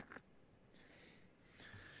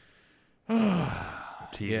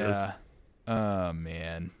 Yeah. Oh,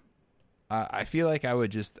 man. I feel like I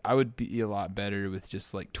would be a lot better with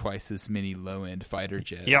just like twice as many low-end fighter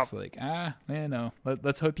jets. Yep. Like, no.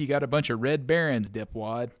 Let's hope you got a bunch of Red Barons,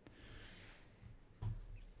 dipwad.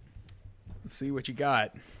 Let's see what you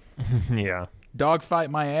got. Yeah. Dogfight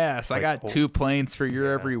my ass. I got 2 planes for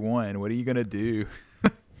your every one. What are you gonna do?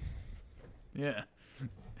 Yeah.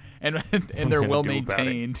 And they're well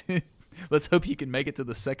maintained. Let's hope you can make it to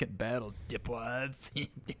the second battle, dipwads.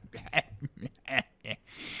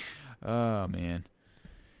 Oh man.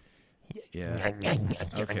 Yeah.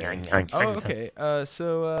 Okay. Okay.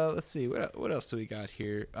 So let's see. What else do we got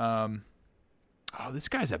here? This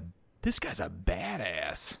guy's a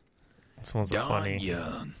badass. This one's funny.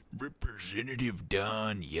 Young, Representative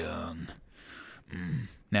Don Young.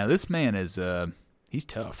 Now this man is he's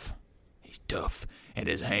tough. He's tough, and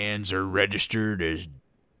his hands are registered as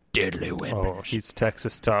deadly weapons. Oh, he's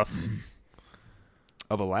Texas tough.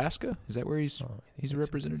 Of Alaska? Is that where he's a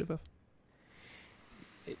representative of?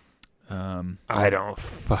 I don't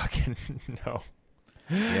fucking know.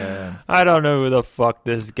 Yeah. I don't know who the fuck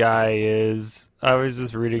this guy is. I was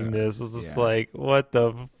just reading this. I was just like, what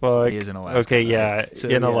the fuck? He is in Alaska. Okay, yeah, so,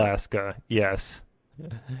 in Alaska. Yes.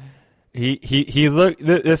 He look.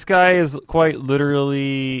 This guy is quite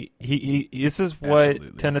literally. This is what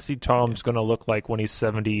Absolutely. Tennessee Tom's gonna look like when he's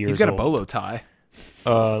 70 years old. He's got a bolo tie.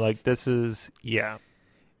 Like this is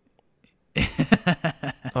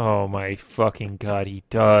Oh my fucking god, he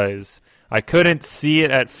does. I couldn't see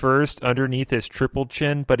it at first underneath his triple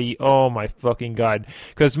chin, but oh my fucking god.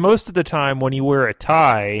 Because most of the time when you wear a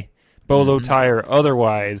tie, bolo tie or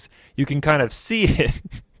otherwise, you can kind of see it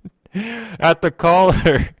at the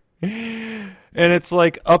collar. And it's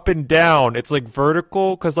like up and down. It's like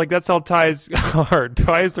vertical because like that's how ties are.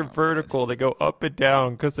 Ties are vertical. They go up and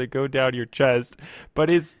down because they go down your chest. But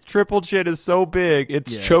his triple chin is so big,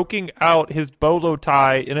 it's choking out his bolo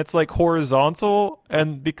tie, and it's like horizontal.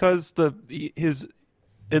 And because his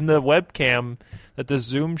in the webcam that the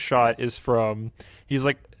zoom shot is from, he's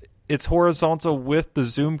like it's horizontal with the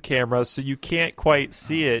zoom camera, so you can't quite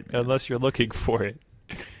see it unless you're looking for it.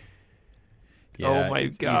 Yeah, oh my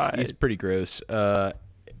god, he's pretty gross.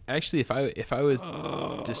 Actually, if I was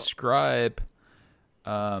describe,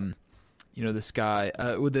 this guy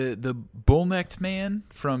with the bull-necked man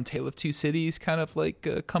from Tale of Two Cities, kind of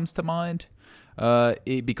like comes to mind.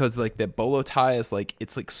 Because like the bolo tie is like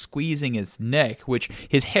it's like squeezing his neck, which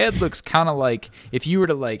his head looks kind of like if you were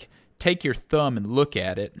to like take your thumb and look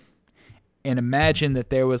at it, and imagine that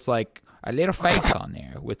there was like a little face on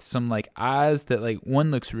there with some like eyes that like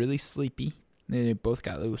one looks really sleepy. They both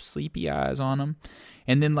got little sleepy eyes on them.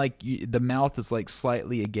 And then like the mouth is like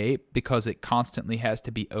slightly agape because it constantly has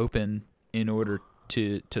to be open in order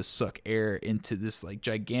to suck air into this like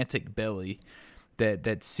gigantic belly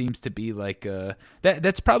that seems to be like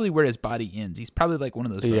that's probably where his body ends. He's probably like one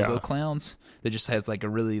of those Bobo clowns that just has like a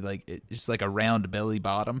really like just like a round belly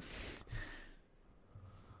bottom.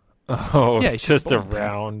 Oh, yeah, it's just a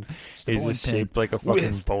round. He's just shaped like a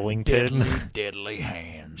fucking bowling pin. Deadly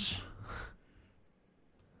hands.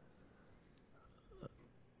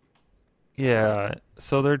 Yeah,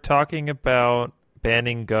 so they're talking about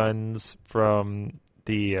banning guns from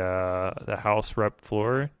the House Rep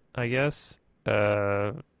floor, I guess.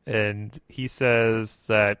 And he says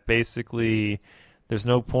that basically there's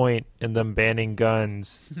no point in them banning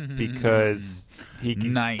guns because he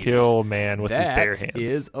can kill a man with his bare hands. That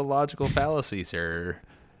is a logical fallacy, sir.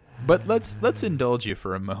 But let's indulge you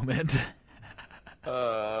for a moment.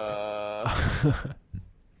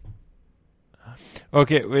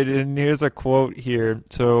 Okay, wait, and here's a quote here.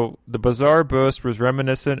 So, the bizarre boast was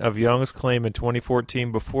reminiscent of Young's claim in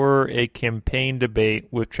 2014 before a campaign debate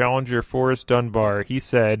with challenger Forrest Dunbar. He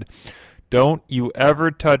said, "Don't you ever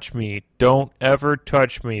touch me. Don't ever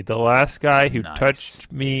touch me. The last guy who touched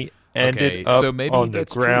me ended up so maybe on the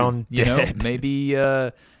ground true. dead." Maybe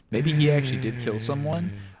he actually did kill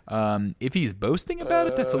someone. If he's boasting about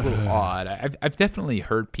it, that's a little odd. I've definitely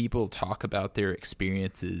heard people talk about their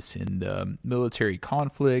experiences in military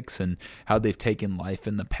conflicts and how they've taken life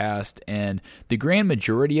in the past, and the grand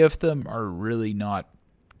majority of them are really not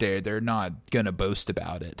there. They're not going to boast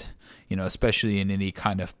about it, especially in any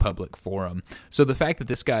kind of public forum. So the fact that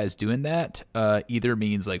this guy is doing that either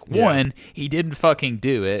means like, one, he didn't fucking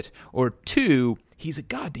do it, or two, he's a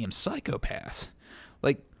goddamn psychopath.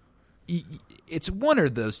 Like, it's one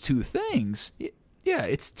of those two things. Yeah,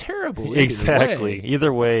 it's terrible. Exactly.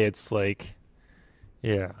 Either way, it's like,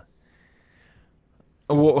 yeah.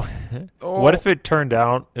 What if it turned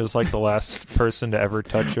out it was like the last person to ever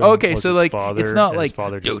touch him? Okay, was so his like father, it's not and like his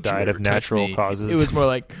father just "Don't you died ever of touch natural me." causes. It was more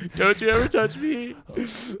like, "Don't you ever touch me?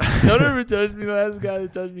 Don't ever touch me." The last guy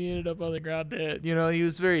that touched me ended up on the ground dead. He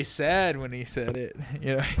was very sad when he said it.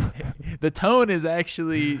 The tone is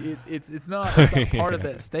actually it's not part of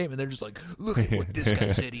that statement. They're just like, "Look at what this guy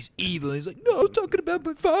said. He's evil." He's like, "No, I was talking about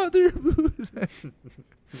my father."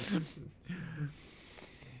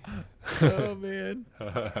 Oh man.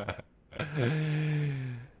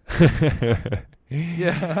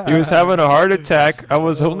 Yeah, he was having a heart attack. I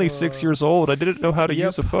was only 6 years old. I didn't know how to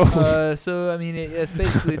use a phone. So I mean, it's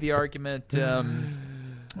basically the argument.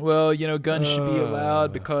 Well, guns should be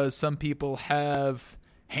allowed because some people have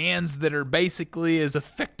hands that are basically as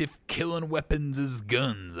effective killing weapons as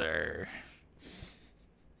guns are.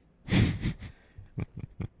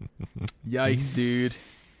 Yikes, dude.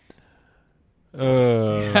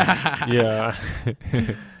 Yeah.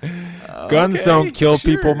 Guns don't kill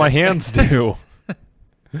people, my hands do.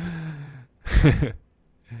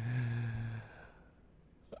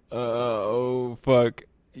 Oh, fuck.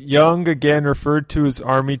 Young again referred to his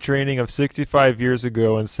army training of 65 years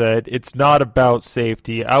ago and said, "It's not about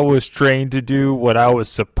safety. I was trained to do what I was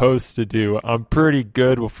supposed to do. I'm pretty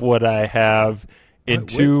good with what I have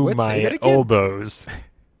into my elbows."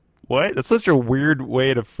 What? That's such a weird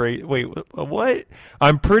way to phrase. Wait, what?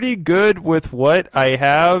 I'm pretty good with what I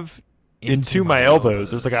have into my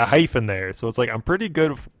elbows. There's like a hyphen there, so it's like I'm pretty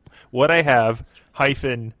good with what I have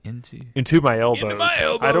hyphen into my elbows. Into my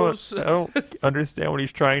elbows. I don't understand what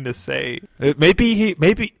he's trying to say.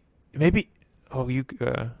 Maybe. Oh, you.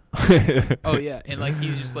 Oh yeah, and like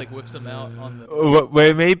he just like whips them out on the.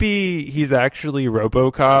 Wait, maybe he's actually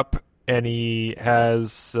RoboCop. And he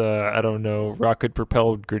has, I don't know,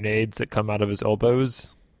 rocket-propelled grenades that come out of his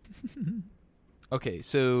elbows. Okay,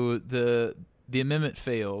 so the amendment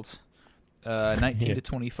failed, 19 to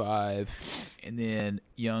 25, and then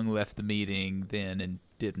Young left the meeting then and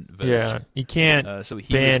didn't vote. Yeah, you can't so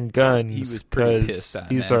ban guns because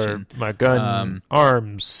these are my gun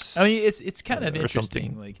arms. I mean, it's kind of interesting.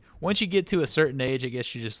 Something. Like once you get to a certain age, I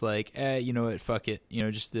guess you're just like, you know what, fuck it,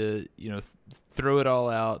 just throw it all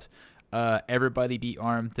out. Everybody be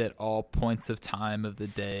armed at all points of time of the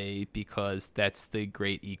day because that's the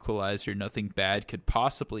great equalizer. Nothing bad could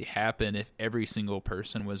possibly happen if every single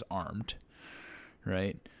person was armed,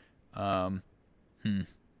 right? I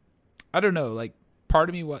don't know. Like, part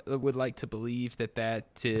of me would like to believe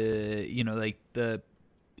that in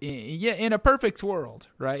a perfect world,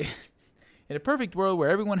 right? In a perfect world where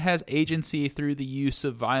everyone has agency through the use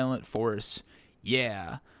of violent force,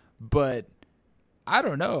 yeah, but I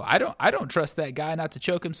don't know. I don't trust that guy not to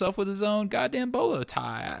choke himself with his own goddamn bolo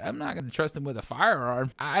tie. I'm not going to trust him with a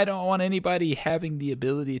firearm. I don't want anybody having the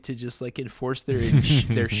ability to just like enforce their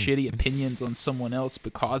shitty opinions on someone else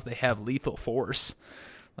because they have lethal force.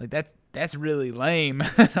 Like that's really lame.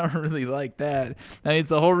 I don't really like that. I mean, it's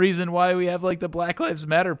the whole reason why we have like the Black Lives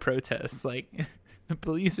Matter protests. Like the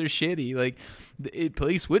police are shitty. Like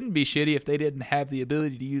police wouldn't be shitty if they didn't have the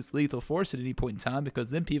ability to use lethal force at any point in time, because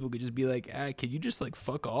then people could just be like, can you just like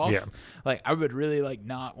fuck off? Yeah. Like I would really like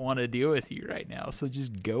not want to deal with you right now, so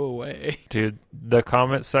just go away. Dude, the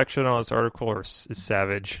comment section on this article is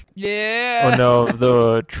savage. Yeah. Oh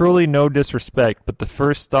no, truly no disrespect, but the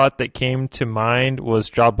first thought that came to mind was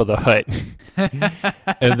Jabba the Hutt.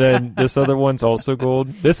 And then this other one's also gold.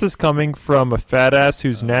 This is coming from a fat ass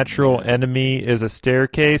whose natural enemy is a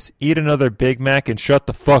staircase. Eat another Big Mac and shut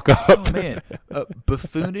the fuck up. Oh man,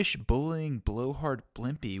 buffoonish bullying blowhard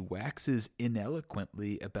blimpy waxes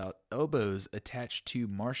ineloquently about elbows attached to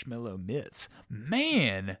marshmallow mitts.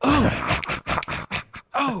 Man.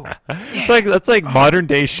 Oh, yeah. That's like modern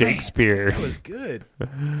day Shakespeare. Man, that was good.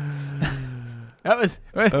 That was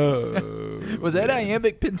was that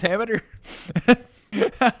iambic pentameter?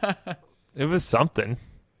 It was something.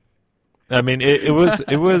 I mean, it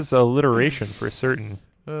was alliteration for certain.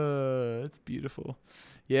 It's beautiful.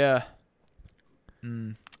 Yeah.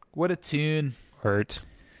 What a tune. Art.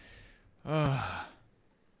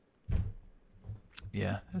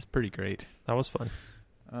 Yeah, that's pretty great. That was fun.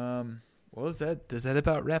 What was that? Does that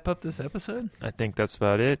about wrap up this episode? I think that's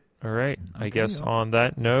about it. All right. Okay, I guess on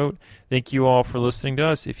that note, thank you all for listening to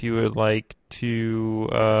us. If you would like to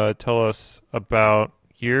tell us about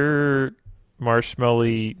your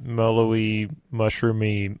marshmallowy, mellowy,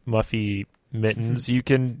 mushroomy, muffy mittens, you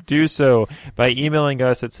can do so by emailing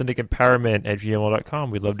us at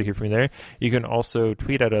cynicempowerment@gmail.com. We'd love to hear from you there. You can also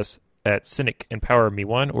tweet at us at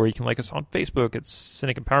CynicEmpowerMe1, or you can like us on Facebook at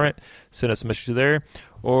Cynic Empowerment. Send us a message there.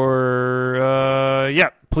 Or,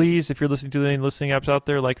 please, if you're listening to the listening apps out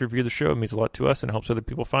there, like, review the show. It means a lot to us and helps other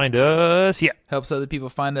people find us. Yeah. Helps other people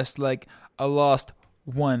find us like a lost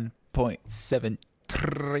 $1.7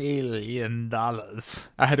 trillion.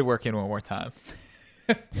 I had to work in one more time.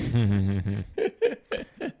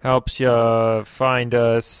 Helps you find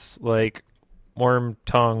us like Worm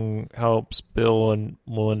Tongue helps Bill and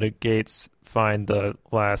Melinda Gates find the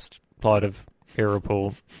last plot of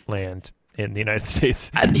arable land in the United States.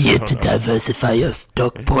 I'm here to diversify your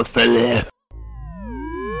stock portfolio.